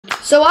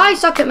So I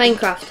suck at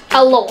Minecraft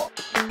a lot,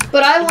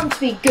 but I want to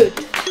be good.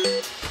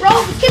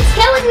 Bro, this kid's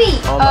killing me!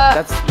 Oh,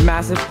 that's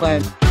massive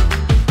plan.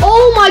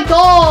 Oh my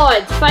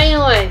god,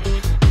 finally!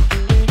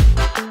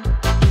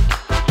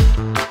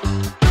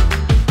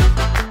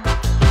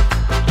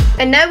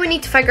 And now we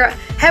need to figure out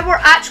how we're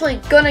actually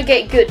gonna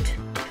get good.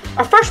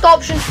 Our first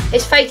option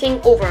is fighting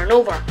over and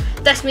over.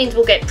 This means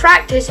we'll get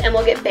practice and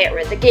we'll get better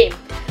at the game.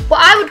 But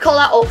I would call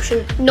that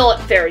option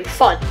not very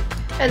fun.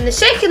 And the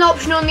second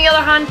option, on the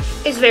other hand,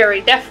 is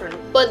very different.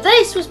 But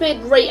this was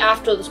made right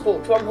after the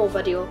Spoked Wormhole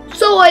video,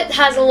 so it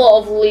has a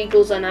lot of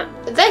legals in it.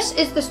 This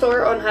is the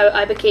story on how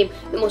I became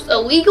the most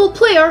illegal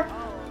player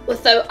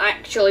without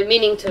actually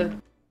meaning to.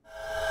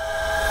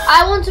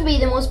 I want to be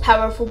the most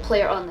powerful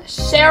player on the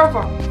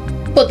server.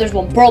 But there's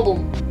one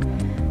problem.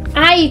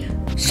 I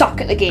suck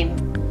at the game.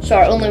 So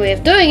our only way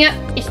of doing it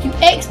is to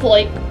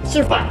exploit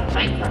survival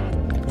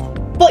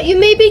Minecraft. But you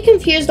may be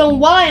confused on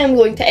why I'm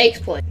going to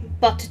exploit.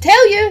 But to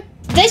tell you,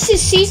 this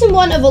is season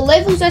 1 of a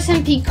Levels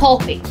SMP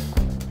copy.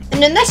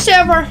 And in this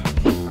server,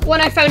 when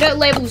I found out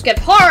levels give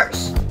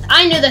hearts,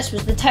 I knew this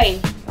was the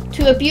time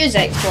to abuse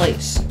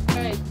exploits.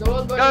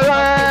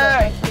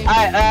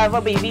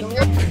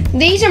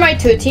 These are my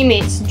two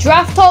teammates,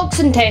 Draftox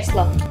and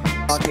Tesla.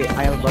 Okay,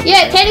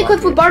 yeah, technically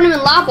if we burn him in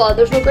lava,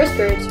 there's no grace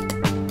periods.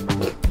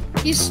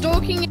 He's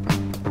stalking.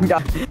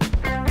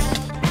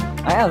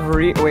 I have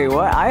wait,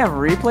 what? I have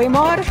replay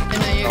mod?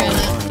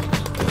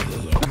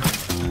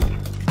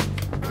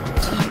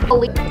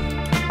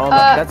 Oh,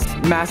 that's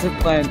massive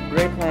plan.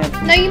 Great plan.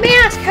 Now you may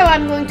ask how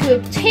I'm going to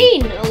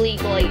obtain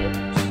illegal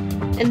items.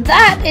 And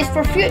that is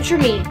for future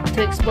me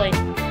to explain.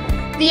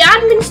 The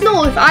admins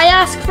know if I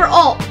ask for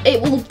op,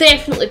 it will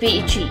definitely be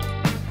a cheat.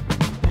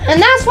 And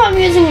that's what I'm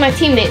using my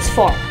teammates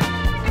for.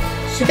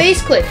 So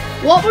basically,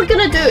 what we're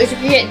gonna do is we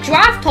can get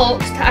Draftox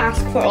to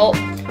ask for op,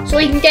 so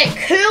he can get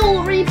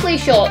cool replay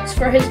shots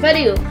for his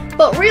video.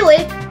 But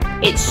really,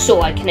 it's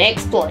so I can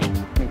exploit.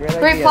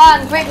 Great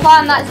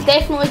plan, that's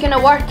definitely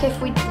gonna work if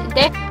we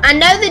and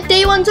now that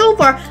day one's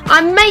over, I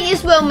might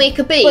as well make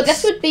a base. But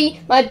this would be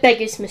my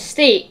biggest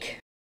mistake.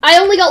 I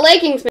only got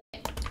leggings,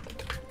 mate.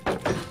 I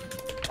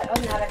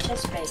don't have a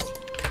chest plate.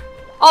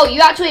 Oh,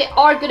 you actually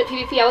are good at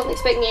PvP, I wasn't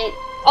expecting it.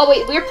 Oh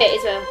wait, we're pit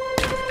as well.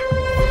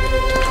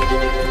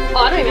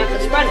 Oh, I don't even have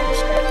to sprint.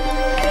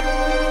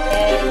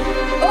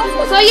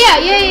 So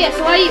yeah.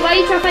 So why are you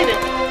trying to fight me?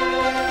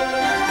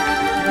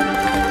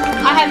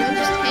 I have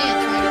Just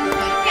hand trying to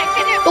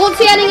fight. Don't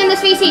say anything in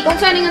this VC. Don't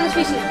say anything in this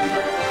VC.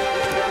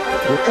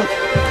 I'm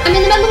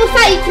in the middle of a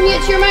fight. Can you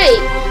mute your mic?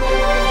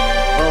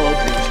 Oh,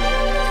 okay.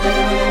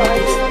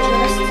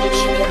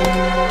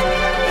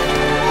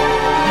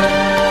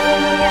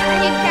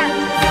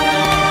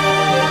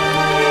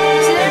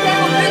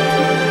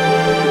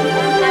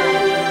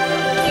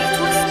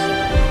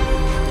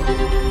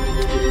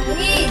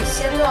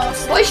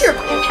 What's your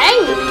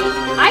ping?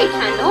 I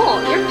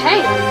cannot. Your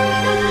ping.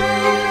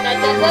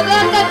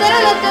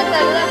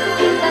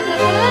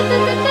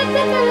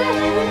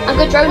 I'm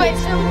good, drone. Wait,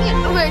 so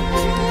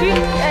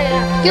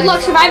Good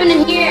luck surviving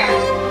in here.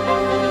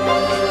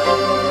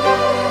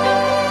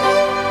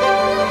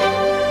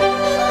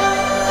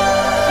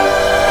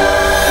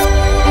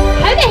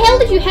 How the hell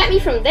did you hit me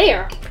from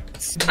there?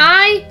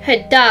 I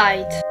had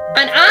died,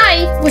 and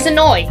I was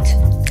annoyed.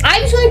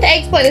 I was going to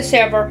exploit the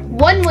server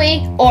one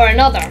way or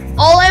another.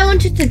 All I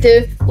wanted to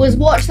do was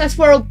watch this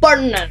world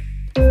burning.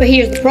 But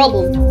here's the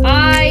problem.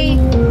 I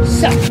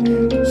suck.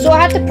 So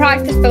I had to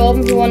practice by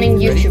overrunning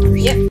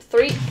YouTubers. Yep,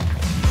 3,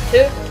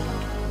 2,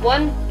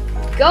 1,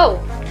 go.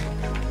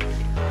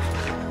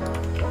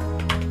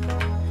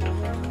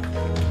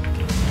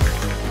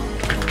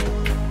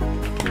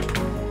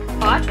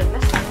 Oh, I actually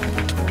missed that.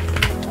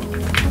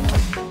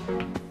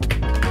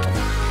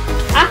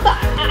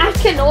 I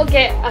cannot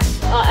get a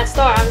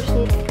star. I'm just.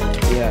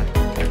 Yeah,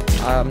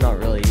 I'm not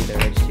really either.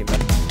 I just came back.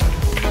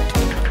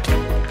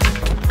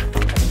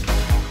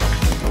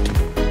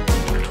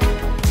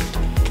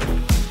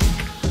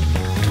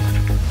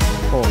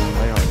 Oh,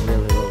 my arm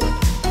really low.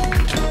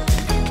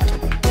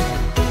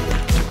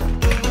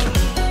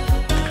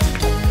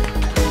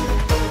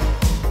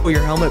 Oh,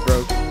 your helmet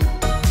broke.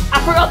 I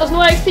forgot there's no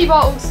XP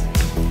bottles.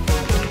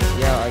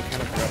 Yeah, I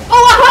kind of forgot.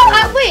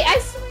 Oh, wait,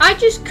 I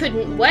just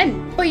couldn't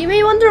win. But you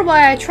may wonder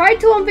why I tried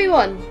to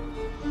 1v1.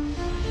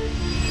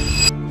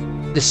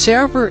 The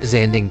server is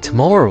ending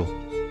tomorrow.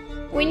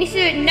 We need to do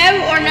it now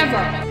or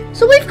never.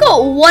 So we've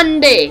got one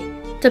day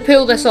to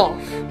pull this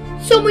off.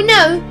 So we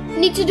now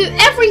need to do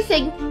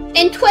everything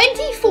in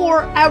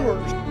 24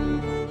 hours.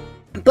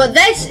 But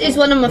this is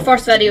one of my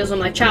first videos on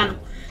my channel.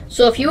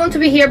 So if you want to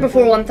be here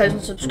before 1,000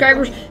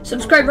 subscribers,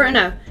 subscribe right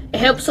now. It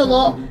helps a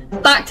lot.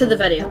 Back to the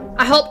video.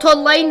 I hopped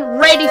online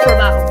ready for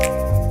battle.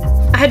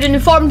 I had been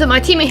informed that my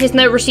teammate has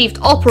now received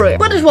operator.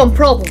 But there's one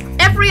problem.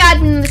 Every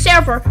admin in the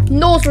server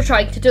knows we're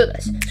trying to do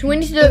this. So we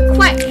need to do it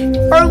quick,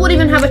 or we won't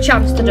even have a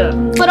chance to do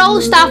it. But all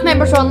the staff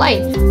members are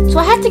online, so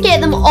I had to get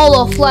them all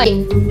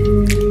offline.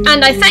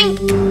 And I think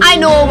I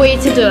know a way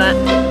to do it.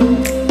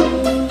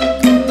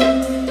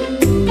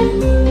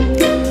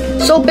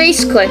 So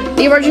basically,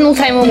 the original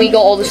time when we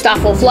got all the staff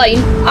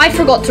offline, I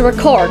forgot to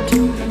record.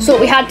 So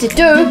what we had to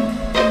do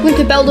was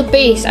to build a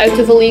base out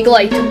of illegal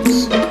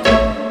items.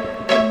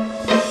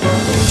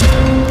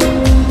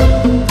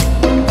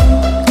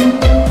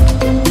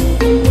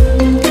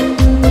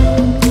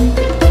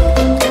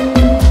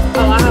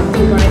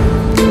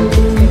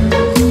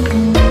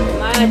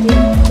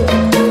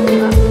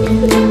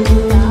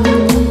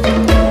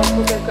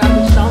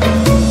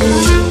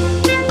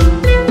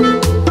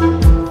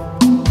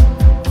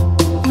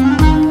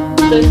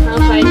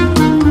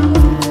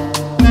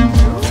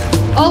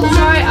 Oh,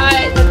 sorry,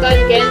 I've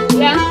done again.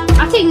 Yeah,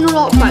 I've taken the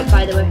rock back,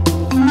 by the way.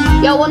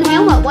 Yo, one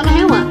helmet.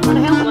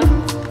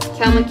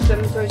 Tell me to keep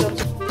inventories on.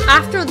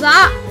 After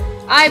that,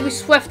 I was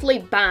swiftly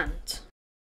banned.